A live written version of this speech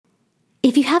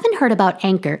If you haven't heard about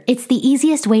Anchor, it's the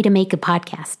easiest way to make a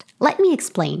podcast. Let me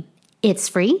explain. It's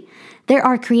free. There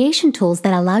are creation tools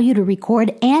that allow you to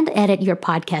record and edit your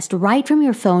podcast right from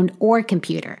your phone or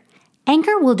computer.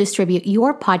 Anchor will distribute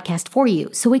your podcast for you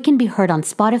so it can be heard on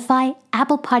Spotify,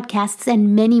 Apple Podcasts,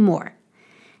 and many more.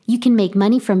 You can make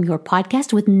money from your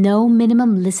podcast with no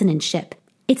minimum listenership.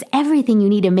 It's everything you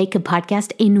need to make a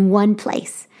podcast in one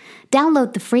place.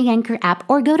 Download the free Anchor app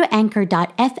or go to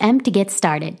anchor.fm to get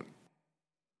started.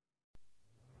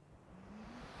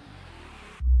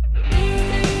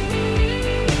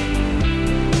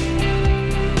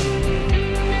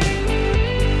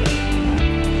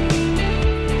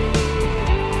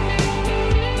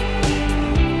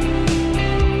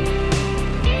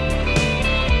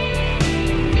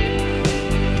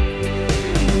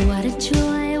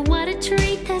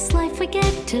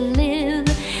 To live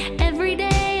every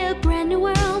day, a brand new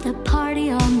world, a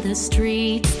party on the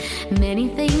streets. Many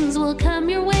things will come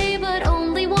your way, but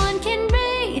only one can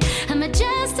be a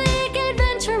majestic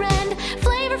adventure and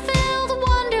flavor-filled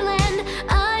wonderland.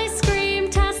 Ice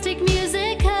cream-tastic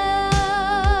musical.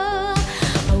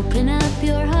 Open up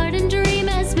your heart and dream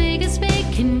as big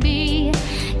can be.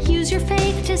 Use your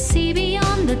faith to see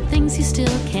beyond the things you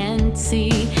still can't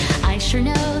see. I sure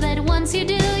know that once you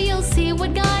do, you'll see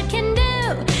what God can do.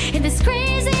 In this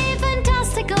crazy,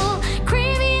 fantastical,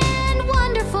 creamy and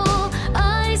wonderful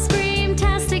ice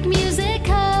cream-tastic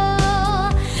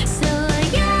musical. So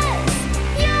yes,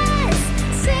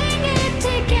 sing it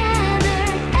together.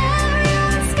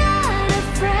 Everyone's got a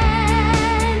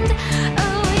friend.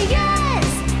 Oh yes,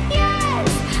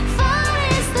 fun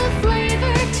is the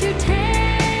flavor to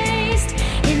taste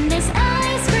in this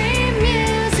ice cream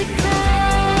musical.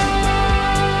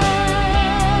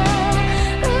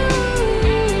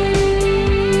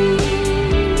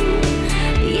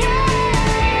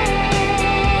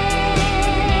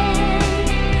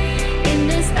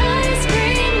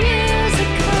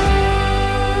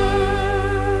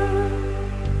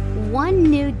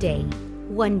 Day.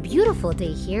 One beautiful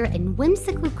day here in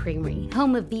Whimsical Creamery,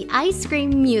 home of the Ice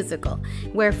Cream Musical,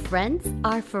 where friends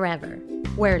are forever,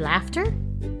 where laughter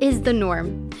is the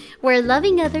norm, where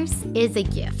loving others is a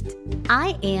gift.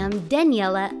 I am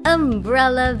Daniela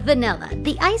Umbrella Vanilla,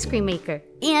 the ice cream maker,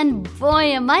 and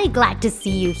boy am I glad to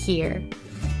see you here.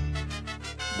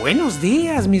 Buenos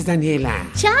días, Miss Daniela.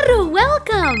 Charro,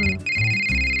 welcome!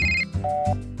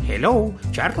 Hello,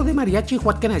 Charro de Mariachi,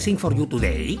 what can I sing for you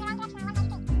today?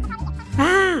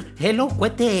 Hello,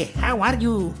 Cuete, how are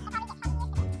you?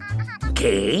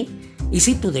 ¿Qué? Is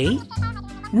it today?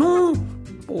 No,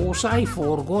 pues I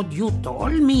forgot you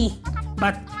told me.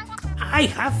 But I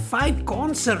have 5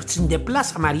 concerts in the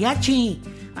Plaza Mariachi.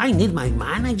 I need my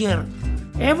manager.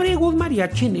 Every good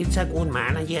mariachi needs a good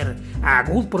manager, a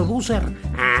good producer,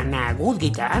 and a good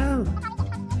guitar.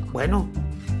 Bueno,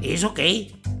 it's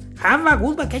okay. Have a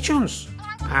good vacations.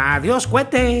 Adiós,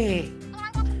 Cuete.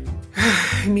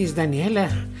 Miss Daniela,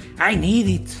 I need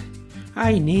it.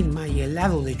 I need my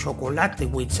helado de chocolate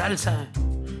with salsa,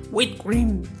 whipped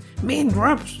cream, mint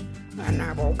drops, and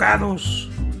avocados.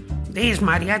 This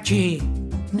mariachi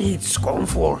needs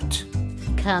comfort.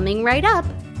 Coming right up.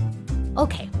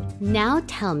 Okay, now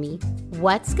tell me,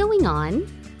 what's going on?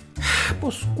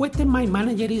 Pues, Cuete, my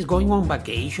manager is going on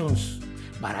vacations,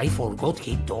 but I forgot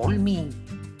he told me.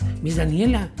 Miss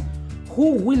Daniela,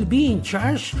 who will be in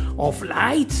charge of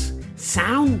lights,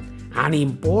 sound, and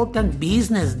important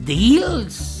business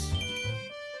deals?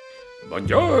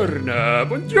 Buongiorno.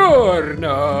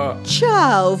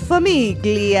 Ciao,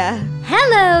 famiglia.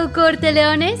 Hello,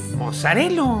 Corteleones.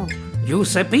 Mozzarella,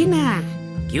 Giuseppina,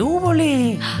 ¿qué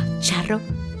húbole? Charro,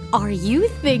 are you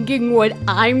thinking what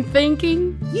I'm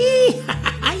thinking?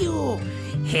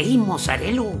 Hey,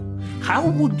 Mozzarella, how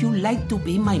would you like to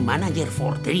be my manager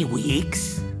for 3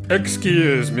 weeks?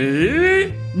 Excuse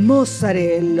me?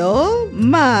 Mozzarella,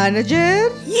 manager?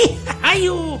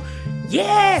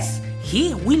 Yes,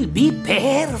 he will be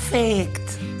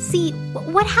perfect. See,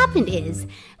 what happened is,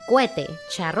 Cuete,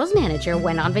 Charro's manager,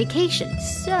 went on vacation,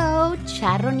 so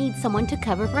Charro needs someone to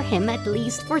cover for him at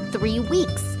least for 3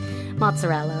 weeks.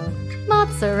 Mozzarella,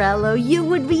 you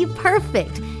would be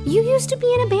perfect. You used to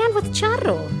be in a band with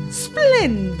Charro.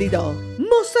 Splendido.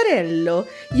 Mozzarella,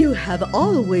 you have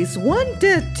always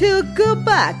wanted to go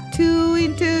back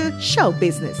into show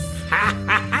business.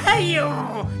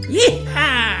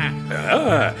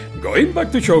 Going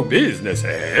back to show business,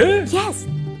 eh? Yes,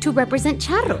 to represent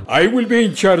Charro. I will be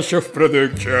in charge of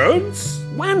productions.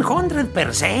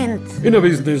 100%. In a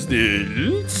business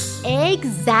deals.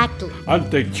 Exactly. And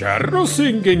take Charro's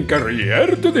singing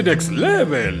career to the next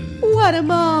level. What a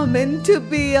moment to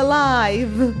be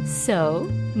alive. So,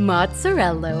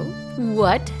 Mozzarella,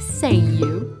 what say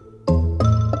you?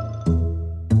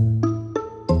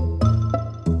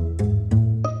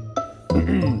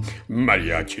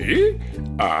 Mariachi,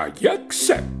 I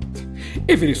accept.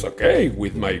 If it is okay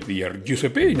with my dear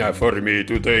Giuseppina for me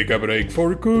to take a break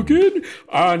for cooking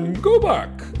and go back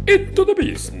into the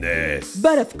business.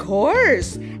 But of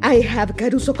course, I have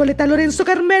Caruso, Coleta, Lorenzo,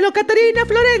 Carmelo, Caterina,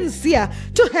 Florencia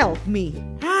to help me.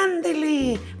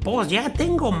 Ándele, pues ya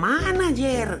tengo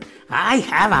manager. I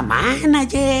have a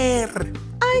manager.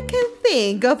 I can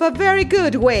think of a very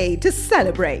good way to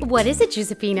celebrate. What is it,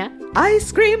 Giuseppina?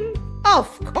 Ice cream, of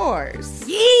course.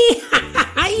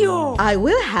 Yee-hayo! I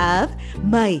will have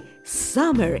my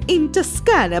summer in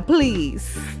Toscana,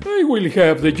 please. I will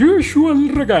have the usual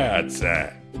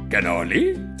ragazza,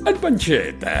 cannoli and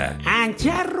pancetta. And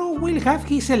Charro will have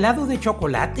his helado de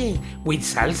chocolate with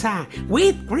salsa,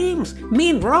 whipped creams,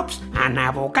 mint drops, and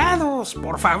avocados,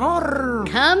 por favor.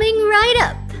 Coming right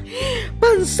up.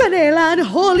 Panzanella and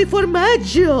holy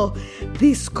formaggio.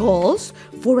 This calls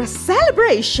for a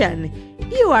celebration.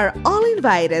 You are all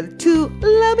invited to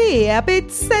La Mia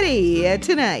Pizzeria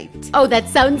tonight. Oh, that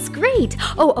sounds great.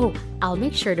 Oh, I'll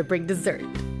make sure to bring dessert.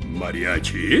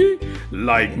 Mariachi,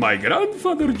 like my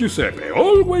grandfather Giuseppe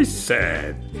always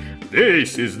said,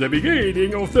 this is the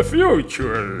beginning of the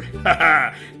future.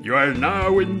 You are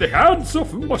now in the hands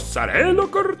of Mozzarella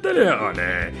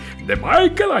Corteleone, the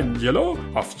Michelangelo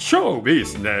of show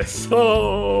business.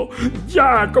 Oh,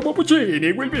 Giacomo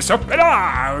Puccini will be so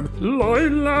proud.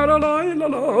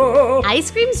 La-la-la-la-la. Ice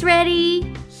cream's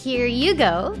ready. Here you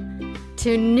go.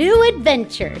 To new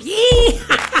adventures.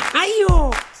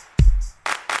 Yee-hayo!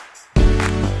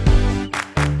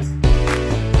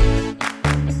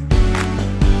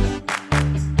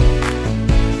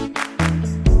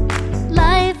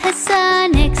 Life has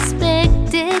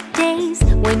unexpected days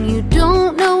when you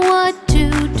don't know what to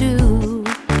do.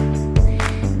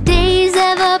 Days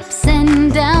have ups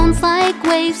and downs like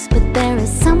waves, but there is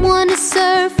someone to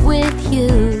surf with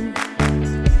you.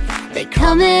 They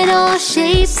come in all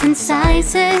shapes and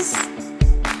sizes,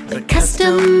 they're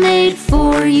custom made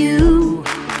for you.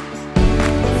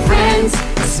 Friends,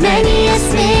 as many as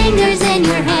fingers in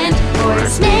your hand, or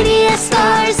as many as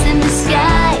stars in the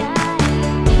sky.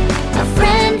 A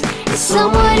friend is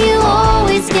someone you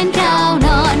always can count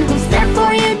on, who's there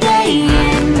for you day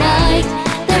and night.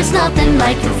 There's nothing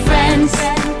like your friends.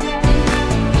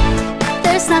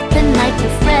 There's nothing like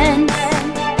your friends.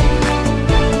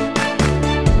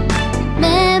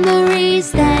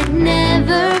 Memories that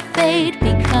never fade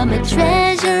become a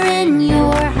treasure in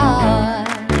your heart.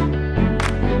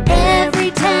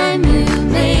 Every time you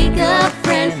make a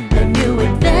friend, a new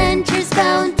adventure's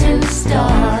bound to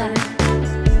start.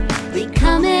 We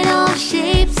come in all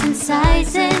shapes and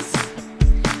sizes,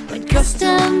 but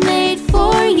custom made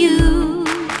for you.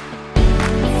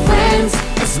 Friends,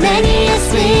 as many as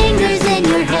fingers in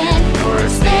your hand, or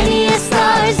as many as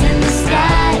stars in the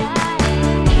sky.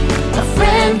 A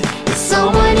friend is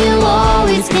someone you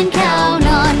always can count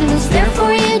on, who's there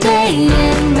for you day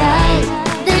and night.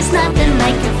 There's nothing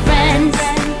like your friends.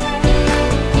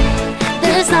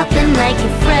 There's nothing like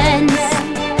your friends.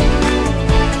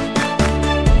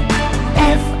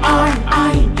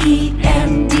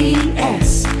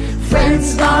 Friends.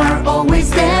 Friends are always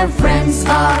there. Friends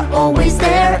are always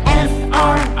there.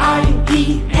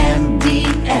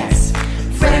 Friends.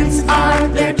 Friends are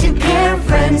there to care.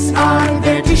 Friends are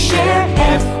there to share.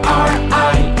 Friends.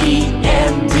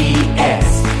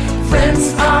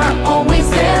 Friends are always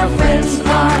there. Friends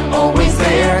are always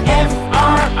there.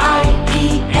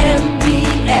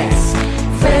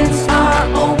 Friends are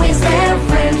always there.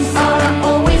 Friends are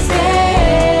always there.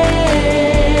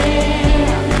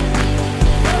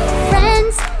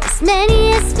 Friends, as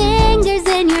many as fingers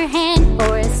in your hand,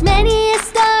 or as many as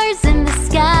stars in the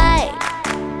sky.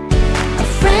 A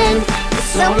friend is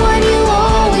someone you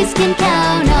always can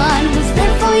count on, who's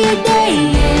there for you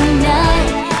day and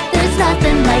night. There's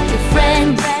nothing like your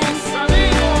friends.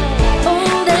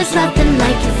 Oh, there's nothing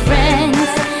like your friends.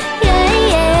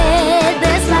 Yeah,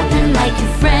 there's nothing like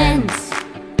your friends.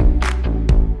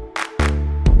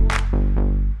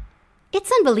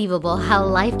 It's unbelievable how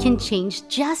life can change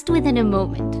just within a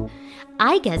moment.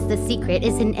 I guess the secret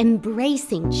is in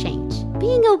embracing change,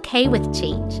 being okay with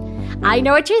change. I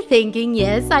know what you're thinking.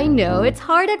 Yes, I know. It's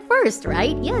hard at first,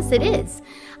 right? Yes, it is.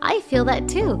 I feel that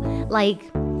too. Like,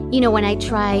 when I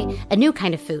try a new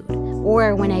kind of food,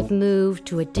 or when I've moved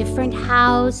to a different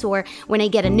house, or when I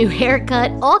get a new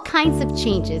haircut, all kinds of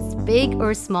changes, big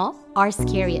or small, are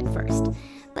scary at first.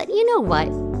 But you know what?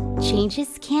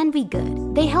 Changes can be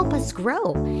good. They help us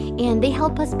grow, and they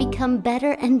help us become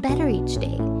better and better each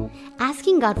day.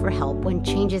 Asking God for help when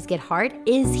changes get hard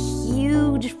is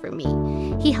huge for me.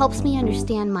 He helps me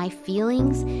understand my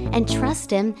feelings and trust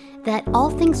Him that all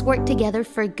things work together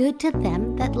for good to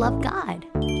them that love God.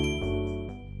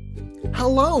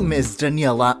 Hello, Miss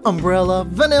Daniela Umbrella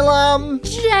Vanilla.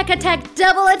 Jack Attack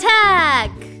Double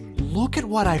Attack! Look at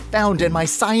what I found in my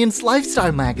Science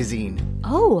Lifestyle magazine.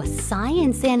 Oh, a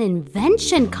science and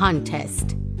invention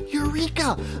contest.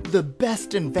 Eureka! The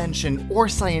best invention or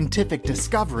scientific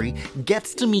discovery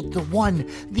gets to meet the one,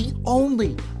 the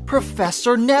only,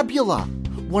 Professor Nebula,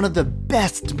 one of the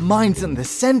best minds in the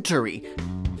century.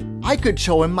 I could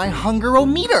show him my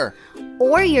hungerometer.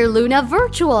 Or your Luna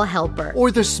virtual helper. Or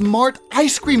the smart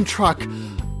ice cream truck.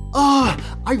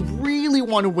 I really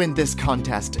want to win this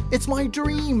contest. It's my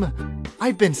dream.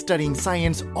 I've been studying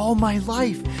science all my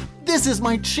life. This is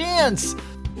my chance.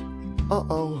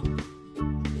 Uh-oh.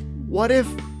 What if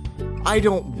I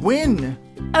don't win?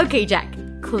 Okay, Jack,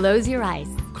 close your eyes.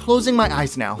 Closing my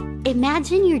eyes now.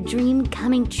 Imagine your dream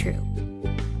coming true.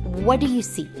 What do you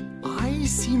see? I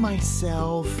see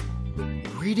myself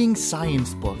reading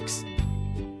science books.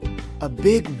 A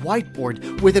big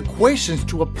whiteboard with equations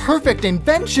to a perfect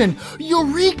invention.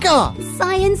 Eureka!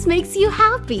 Science makes you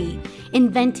happy.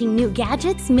 Inventing new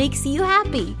gadgets makes you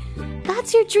happy.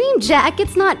 That's your dream, Jack.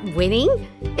 It's not winning.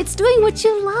 It's doing what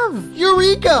you love.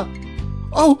 Eureka!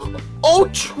 Oh,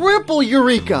 triple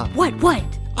Eureka! What?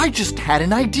 I just had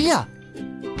an idea.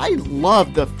 I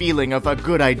love the feeling of a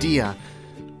good idea.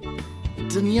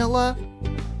 Daniela,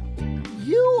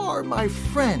 you are my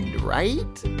friend,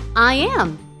 right? I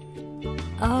am.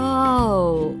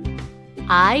 Oh,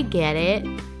 I get it.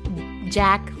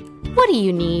 Jack, what do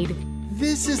you need?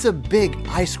 This is a big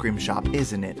ice cream shop,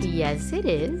 isn't it? Yes, it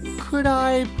is. Could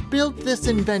I build this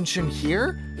invention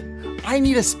here? I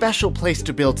need a special place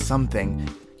to build something.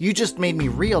 You just made me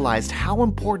realize how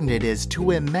important it is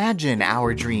to imagine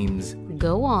our dreams.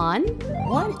 Go on.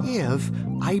 What if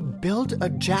I build a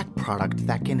Jack product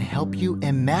that can help you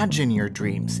imagine your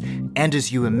dreams? And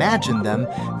as you imagine them,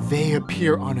 they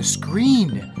appear on a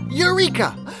screen.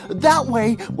 Eureka! That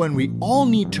way, when we all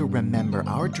need to remember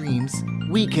our dreams,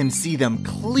 we can see them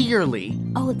clearly.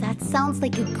 Oh, that sounds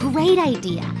like a great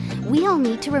idea. We all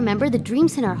need to remember the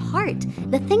dreams in our heart,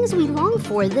 the things we long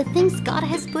for, the things God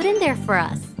has put in there for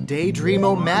us.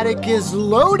 Daydream-O-Matic is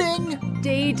loading!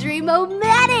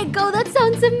 Daydream-O-Matic! Oh, that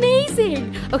sounds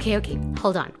amazing! Okay,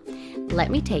 hold on.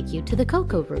 Let me take you to the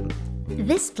cocoa room.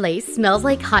 This place smells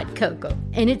like hot cocoa,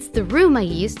 and it's the room I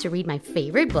use to read my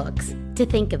favorite books, to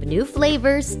think of new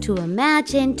flavors, to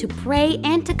imagine, to pray,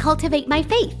 and to cultivate my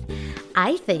faith.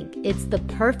 I think it's the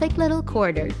perfect little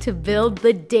corner to build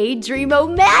the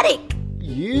Daydream-O-Matic!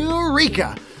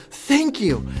 Eureka! Thank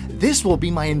you! This will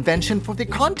be my invention for the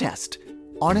contest.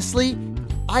 Honestly,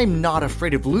 I'm not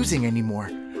afraid of losing anymore.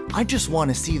 I just want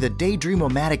to see the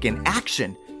Daydream-O-Matic in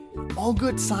action. All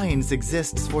good science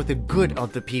exists for the good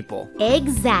of the people.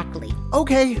 Exactly.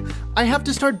 Okay, I have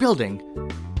to start building.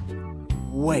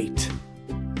 Wait.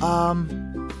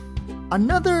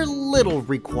 Another little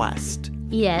request.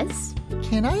 Yes?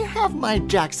 Can I have my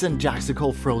Jackson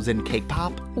Jaxicle frozen cake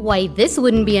pop? Why, this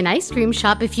wouldn't be an ice cream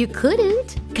shop if you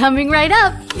couldn't. Coming right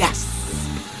up. Yes!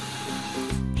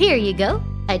 Here you go.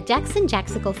 A Jackson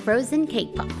Jaxicle frozen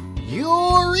cake pop.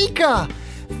 Eureka!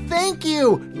 Thank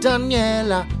you,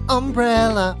 Daniela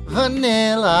Umbrella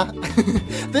Vanilla.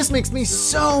 This makes me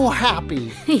so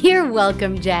happy. You're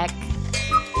welcome, Jack.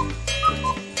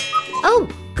 Oh,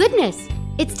 goodness.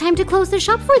 It's time to close the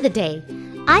shop for the day.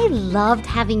 I loved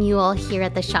having you all here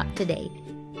at the shop today.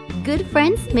 Good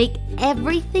friends make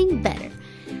everything better.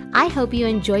 I hope you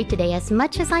enjoyed today as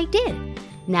much as I did.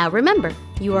 Now remember,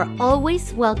 you are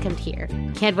always welcomed here.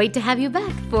 Can't wait to have you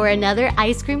back for another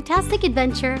Ice Cream-tastic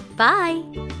adventure. Bye!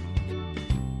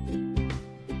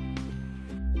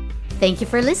 Thank you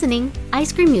for listening.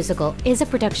 Ice Cream Musical is a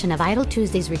production of Idle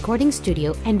Tuesdays Recording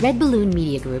Studio and Red Balloon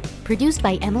Media Group, produced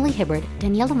by Emily Hibbard,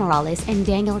 Daniela Morales, and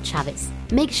Daniel Chavez.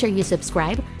 Make sure you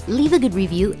subscribe, leave a good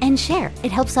review, and share.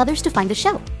 It helps others to find the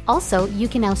show. Also, you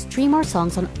can now stream our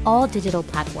songs on all digital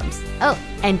platforms. Oh,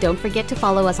 and don't forget to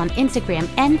follow us on Instagram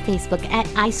and Facebook at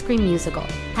Ice Cream Musical.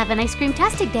 Have an ice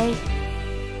cream-tastic day!